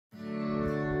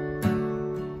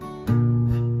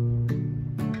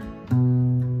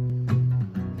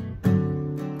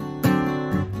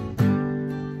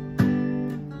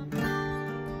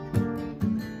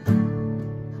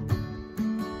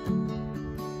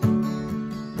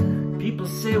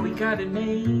say we got it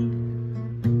made.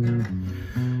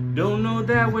 Don't know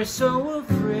that we're so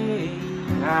afraid.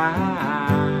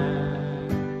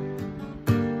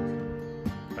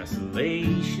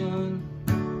 Isolation.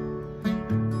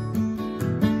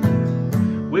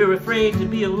 We're afraid to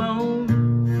be alone.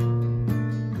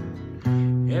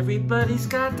 Everybody's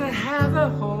got to have a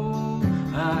home.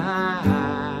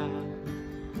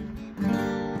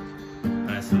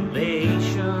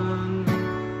 Isolation.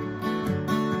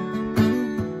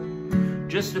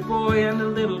 Just a boy and a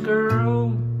little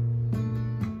girl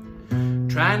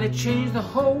trying to change the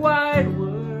whole wide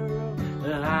world.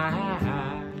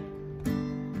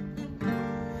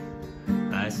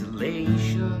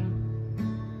 Isolation.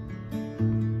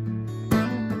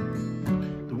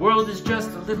 The world is just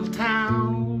a little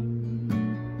town.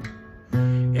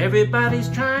 Everybody's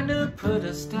trying to put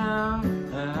us down.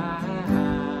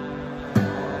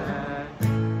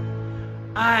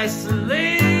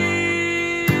 Isolation.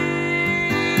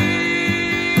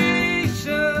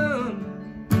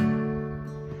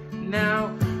 Now,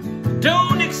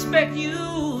 don't expect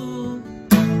you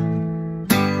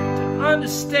to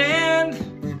understand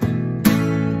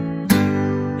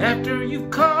after you've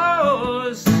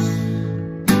caused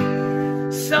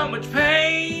so much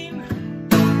pain.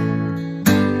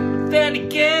 But then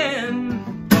again,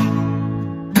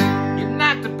 you're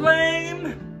not to blame.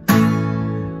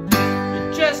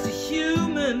 You're just a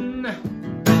human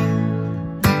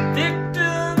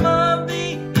victim of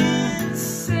the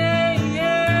insane.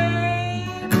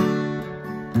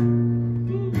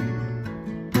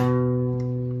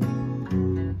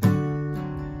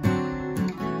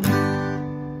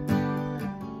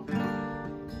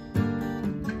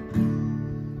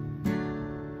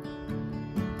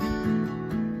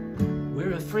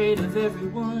 We're afraid of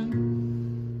everyone,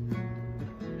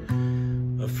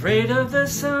 afraid of the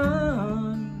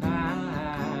sun.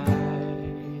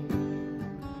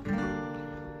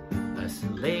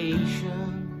 Isolation.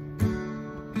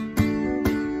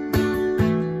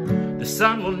 The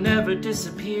sun will never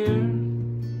disappear,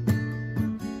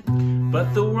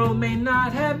 but the world may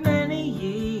not have many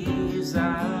years.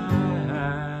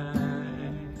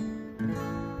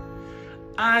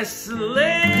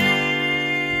 Isolation.